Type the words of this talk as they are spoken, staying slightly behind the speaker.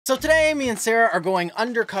So today, me and Sarah are going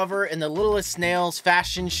undercover in the Littlest Snails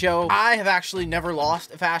fashion show. I have actually never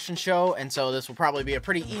lost a fashion show, and so this will probably be a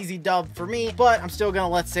pretty easy dub for me, but I'm still gonna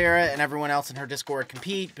let Sarah and everyone else in her Discord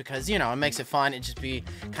compete because, you know, it makes it fun. It'd just be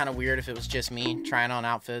kind of weird if it was just me trying on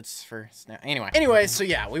outfits for Snail. Anyway, so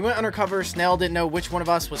yeah, we went undercover. Snail didn't know which one of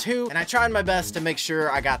us was who, and I tried my best to make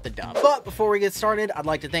sure I got the dub. But before we get started, I'd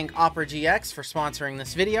like to thank Opera GX for sponsoring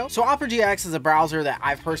this video. So Opera GX is a browser that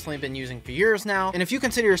I've personally been using for years now, and if you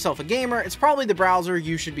consider yourself a gamer, it's probably the browser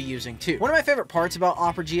you should be using too. One of my favorite parts about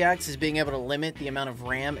Opera GX is being able to limit the amount of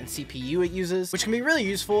RAM and CPU it uses, which can be really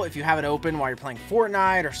useful if you have it open while you're playing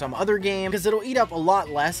Fortnite or some other game, because it'll eat up a lot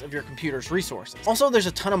less of your computer's resources. Also, there's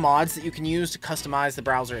a ton of mods that you can use to customize the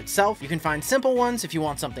browser itself. You can find simple ones if you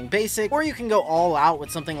want something basic, or you can go all out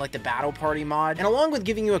with something like the Battle Party mod. And along with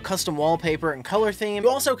giving you a custom wallpaper and color theme, you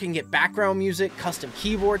also can get background music, custom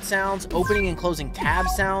keyboard sounds, opening and closing tab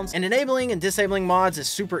sounds, and enabling and disabling mods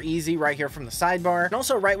is super easy right here from the sidebar. And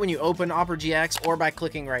also right when you open Opera GX or by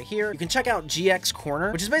clicking right here, you can check out GX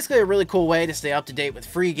Corner, which is basically a really cool way to stay up to date with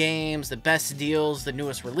free games, the best deals, the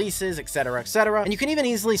newest releases, etc, etc. And you can even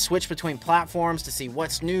easily switch between platforms to see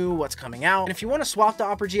what's new, what's coming out. And if you want to swap to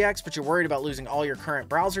Opera GX but you're worried about losing all your current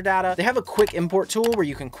browser data, they have a quick import tool where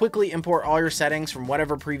you can quickly import all your settings from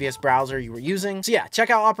whatever previous browser you were using. So yeah,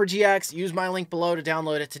 check out Opera GX, use my link below to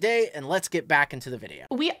download it today, and let's get back into the video.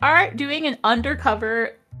 We are doing an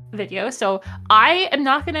undercover video, so I am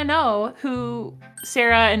not gonna know who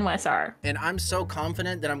Sarah and Wes are. And I'm so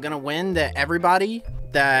confident that I'm gonna win that everybody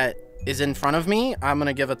that is in front of me, I'm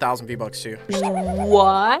gonna give 1,000 V-Bucks to.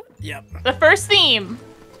 What? Yep. The first theme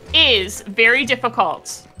is very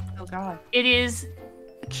difficult. Oh god. It is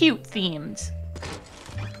cute themed.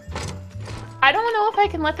 I don't know if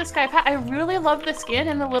I can let this guy pass. I really love the skin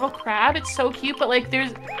and the little crab. It's so cute, but like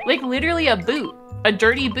there's like literally a boot, a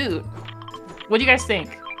dirty boot. What do you guys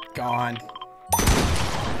think? Gone.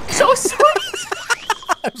 So sorry.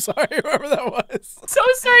 I'm sorry, whoever that was. So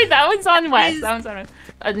sorry, that one's on Wes. That one's on Wes.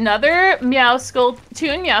 Another Meowskull,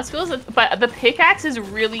 Toon Meowskulls, but the pickaxe is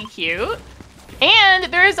really cute.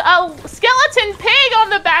 And there's a skeleton pig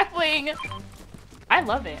on the back bling. I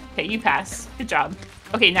love it. Okay, you pass. Good job.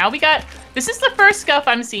 Okay, now we got, this is the first scuff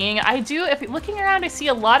I'm seeing. If looking around, I see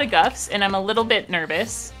a lot of guffs and I'm a little bit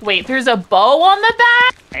nervous. Wait, there's a bow on the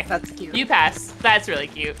back? Okay. That's cute. You pass. That's really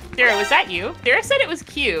cute. Sarah, was that you? Sarah said it was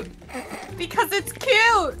cute. Because it's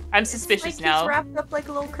cute! I'm suspicious like now. It's wrapped up like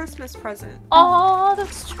a little Christmas present. Oh,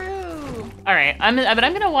 that's true. All right, but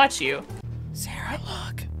I'm gonna watch you. Sarah,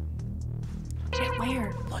 look. Wait,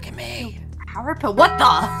 where? Look at me. Power pill? What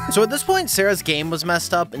the? So at this point, Sarah's game was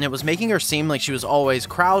messed up and it was making her seem like she was always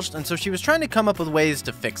crouched, and so she was trying to come up with ways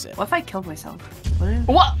to fix it. What if I killed myself?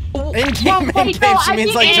 What? In-game, she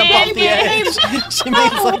means like jump off the edge. She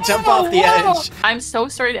means like jump off the edge. I'm so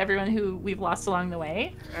sorry to everyone who we've lost along the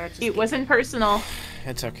way. It wasn't personal.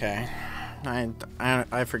 It's okay.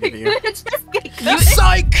 I forgive you. It's just kidding.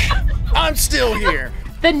 Psych! I'm still here.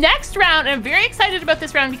 The next round, and I'm very excited about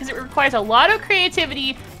this round because it requires a lot of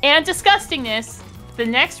creativity and disgustingness. The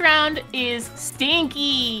next round is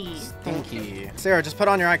Stinky. Stinky. Sarah, just put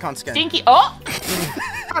on your icon skin. Stinky. Oh!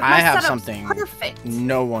 I have something perfect.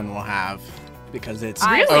 No one will have because it's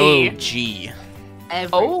Really? OG.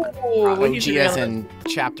 Oh, OG as in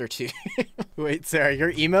chapter 2. Wait, Sarah,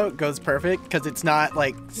 your emote goes perfect because it's not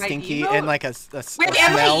like stinky and like a Wait, smell.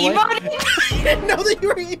 am I emoting? I didn't know that you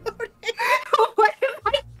were emoting. What am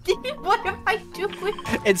I doing? What am I doing?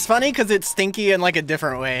 It's funny because it's stinky in like a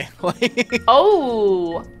different way.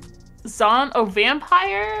 Oh,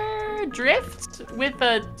 vampire drift with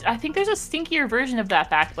a. I think there's a stinkier version of that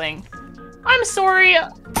back bling. I'm sorry.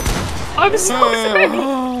 I'm so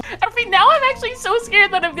sorry. Now I'm actually so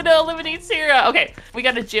scared that I'm gonna eliminate Sarah. Okay, we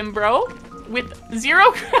got a gym bro with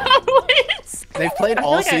 0 crown wins. They've played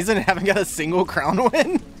all season and haven't got a single crown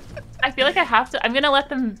win. I feel like I have to. I'm gonna let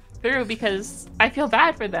them through because I feel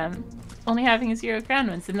bad for them only having 0 crown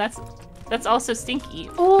wins, and that's also stinky.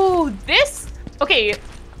 Oh, okay.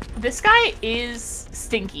 This guy is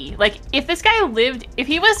stinky. Like if this guy lived, if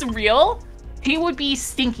he was real, he would be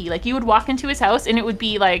stinky. Like you would walk into his house and it would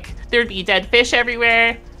be like there'd be dead fish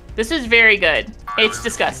everywhere. This is very good. It's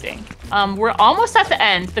disgusting. We're almost at the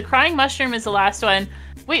end. The crying mushroom is the last one.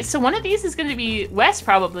 Wait, so one of these is going to be Wes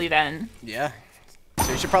probably then. Yeah.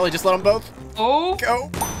 So you should probably just let them both. Oh.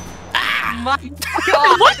 Go. Ah. My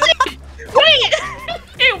God. Wait.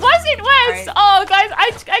 It wasn't Wes. Right. Oh, guys,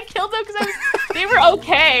 I killed them because they were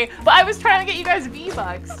Okay, but I was trying to get you guys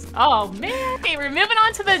V-Bucks. Oh man. Okay, we're moving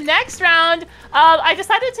on to the next round. I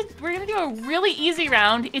decided we're gonna do a really easy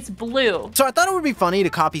round. It's blue. So I thought it would be funny to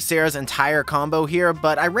copy Sarah's entire combo here,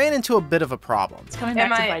 but I ran into a bit of a problem. It's coming back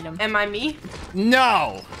to bite him. Am I me?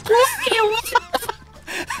 No.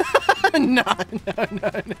 No.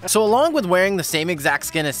 So along with wearing the same exact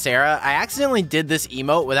skin as Sarah, I accidentally did this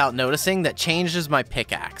emote without noticing that changes my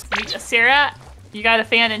pickaxe. Sarah, you got a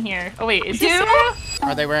fan in here. Oh wait, is this Sarah?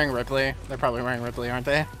 Are they wearing Ripley? They're probably wearing Ripley, aren't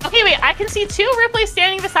they? Okay, wait, I can see two Ripleys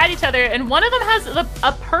standing beside each other, and one of them has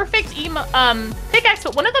a perfect pickaxe,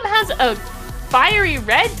 but one of them has a fiery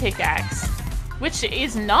red pickaxe, which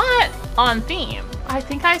is not on theme. I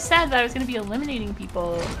think I said that I was gonna be eliminating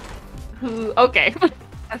people who, okay.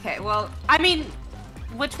 Okay, well, I mean,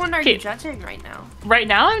 which one are you judging right now? Right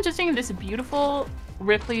now, I'm judging this beautiful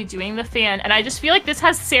Ripley doing the fan, and I just feel like this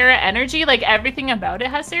has Sarah energy. Like everything about it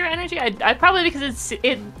has Sarah energy. I probably because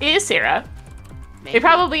it is Sarah. Maybe. It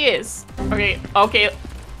probably is. Okay.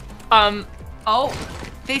 Oh,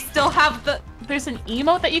 they still have the. There's an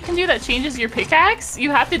emote that you can do that changes your pickaxe. You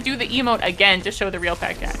have to do the emote again to show the real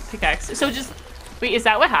pickaxe. So just wait. Is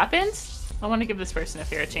that what happens? I want to give this person a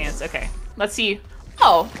fair chance. Okay. Let's see.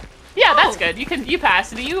 Oh. Yeah, that's good. You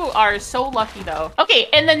passed. You are so lucky though. Okay,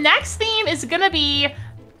 and the next theme is gonna be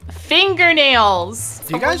fingernails.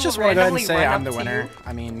 Do you guys just want to go ahead and say I'm the winner?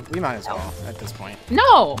 I mean, we might as well at this point.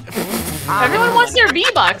 No. Everyone wants their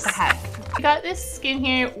V-Bucks. We got this skin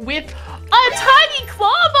here with a tiny claw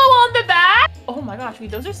bow on the back. Oh my gosh, wait,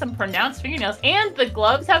 those are some pronounced fingernails. And the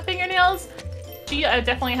gloves have fingernails. She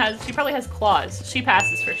probably has claws. She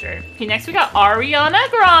passes for sure. Okay, next we got Ariana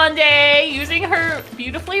Grande using her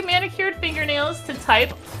beautifully manicured fingernails to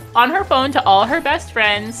type on her phone to all her best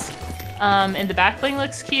friends. And the back bling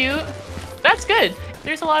looks cute. That's good.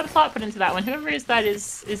 There's a lot of thought put into that one. Whoever is that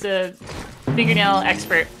is a fingernail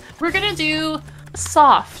expert. We're gonna do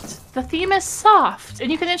soft. The theme is soft,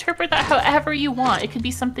 and you can interpret that however you want. It could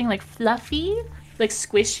be something like fluffy, like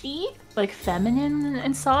squishy, like feminine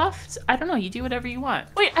and soft. I don't know, you do whatever you want.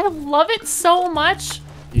 Wait, I love it so much.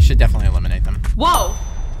 You should definitely eliminate them. Whoa!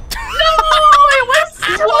 No, it was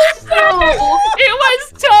Toaster! It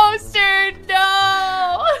was Toaster,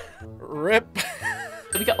 no! Rip.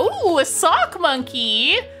 We got, ooh, a sock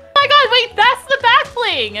monkey. Oh my god, wait, that's the back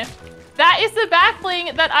bling. That is the back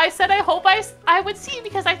bling that I said I hope I would see,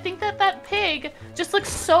 because I think that pig just looks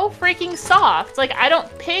so freaking soft. Like,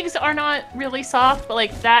 pigs are not really soft, but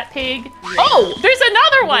like that pig. Oh, there's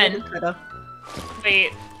another one.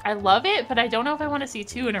 Wait, I love it, but I don't know if I want to see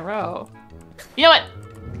two in a row. You know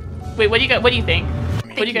what? Wait, what do you think? What do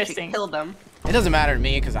you guys think? Kill them. It doesn't matter to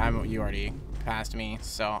me because you already passed me,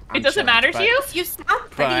 so it doesn't matter to you? You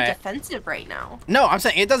sound pretty defensive right now. No, I'm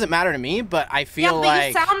saying it doesn't matter to me, but I feel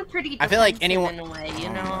like you sound pretty defensive. I feel like anyone in a way, you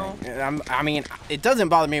know. I mean, it doesn't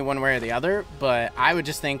bother me one way or the other, but I would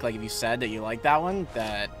just think like if you said that you like that one,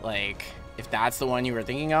 that like if that's the one you were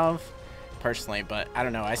thinking of, personally. But I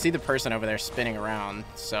don't know. I see the person over there spinning around,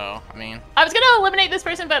 so I mean. I was gonna eliminate this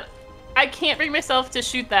person, but I can't bring myself to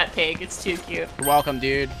shoot that pig. It's too cute. You're welcome,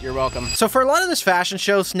 dude. You're welcome. So for a lot of this fashion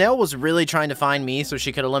show, Snail was really trying to find me so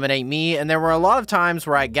she could eliminate me, and there were a lot of times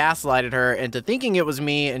where I gaslighted her into thinking it was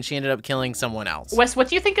me, and she ended up killing someone else. Wes, what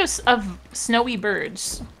do you think of Snowy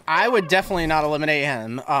Birds? I would definitely not eliminate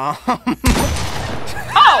him. Oh!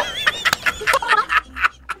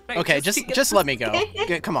 Okay, just let me go.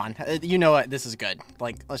 Come on. You know what? This is good.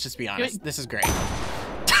 Like, let's just be honest. This is great.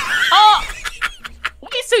 Oh!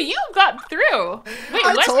 Wait, so you got through. Wait,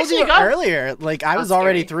 I told you earlier. Like, I was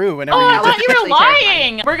already through whenever you did. I thought you were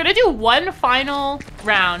lying. We're gonna do one final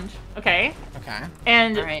round, okay? Okay.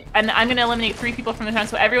 And I'm gonna eliminate 3 people from the round,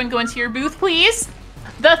 so everyone go into your booth, please.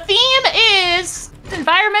 The theme is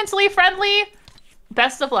environmentally friendly.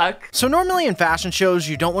 Best of luck. So normally in fashion shows,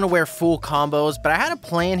 you don't want to wear full combos, but I had a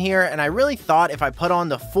plan here, and I really thought if I put on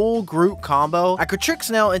the full group combo, I could trick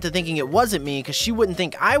Snell into thinking it wasn't me, because she wouldn't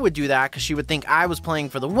think I would do that, because she would think I was playing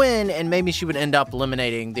for the win, and maybe she would end up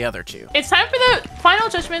eliminating the other 2. It's time for the final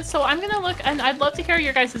judgment, so I'm gonna look, and I'd love to hear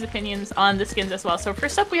your guys' opinions on the skins as well. So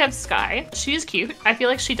first up, we have Sky. She's cute. I feel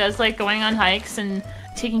like she does like going on hikes and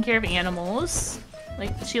taking care of animals.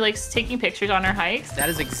 Like, she likes taking pictures on her hikes. That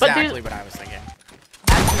is exactly what I was thinking.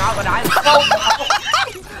 That's not what I was.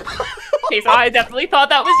 Okay, so I definitely thought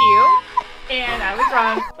that was you, and I was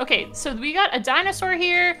wrong. Okay, so we got a dinosaur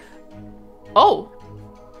here. Oh,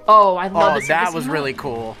 I love this. That was really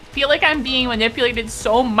cool. I feel like I'm being manipulated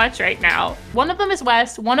so much right now. One of them is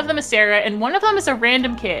Wes, one of them is Sarah, and one of them is a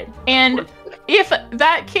random kid. And if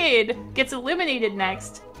that kid gets eliminated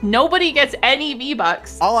next, nobody gets any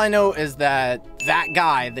V-Bucks. All I know is that that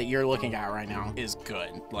guy that you're looking at right now is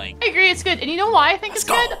good. Like, I agree, it's good. And you know why I think it's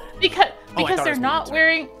good? Because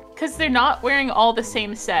they're not wearing all the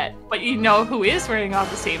same set. But you know who is wearing all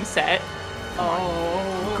the same set?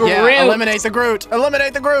 Oh, Groot. Yeah, eliminate the Groot.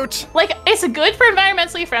 Eliminate the Groot. Like, it's good for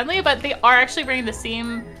environmentally friendly, but they are actually wearing the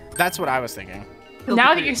same. That's what I was thinking.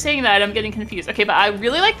 Now that you're saying that, I'm getting confused. Okay, but I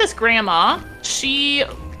really like this grandma. She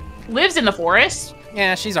lives in the forest.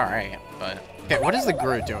 Yeah, she's all right, but... Okay, what is the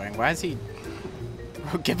Groot doing? Why is he...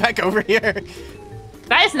 Get back over here.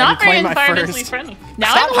 That is not very environmentally friendly.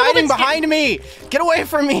 Now Stop hiding behind me! Get away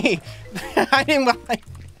from me! Hiding behind...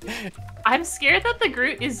 I'm scared that the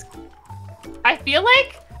Groot is... I feel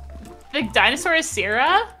like the dinosaur is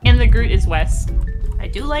Sarah and the Groot is Wes. I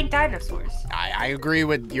do like dinosaurs. I agree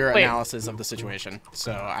with your analysis of the situation.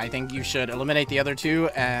 So I think you should eliminate the other two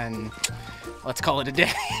and let's call it a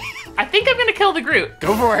day. I think I'm gonna kill the Groot.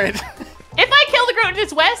 Go for it. If I kill the Groot and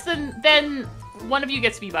it's Wes, then one of you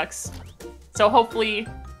gets V-Bucks. So hopefully...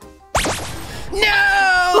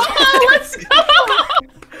 No! Let's go!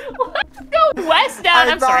 Let's go Wes down.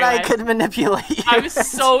 I'm sorry, I Wes. could manipulate you. I'm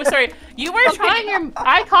so sorry. You were trying your...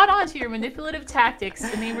 I caught on to your manipulative tactics,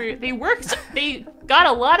 and they worked. They got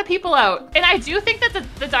a lot of people out. And I do think that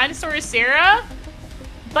the dinosaur is Sarah,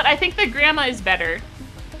 but I think the grandma is better.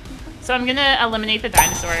 So I'm gonna eliminate the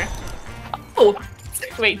dinosaur. Oh,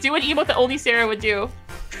 wait, do an emote that only Sarah would do.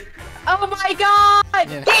 Oh my god!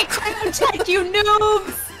 Yeah. Get crown check, you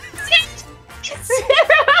noobs!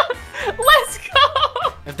 Sarah, let's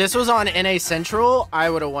go! If this was on NA Central, I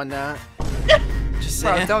would have won that. Just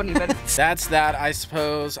saying. Bro, don't even. That's that, I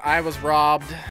suppose. I was robbed.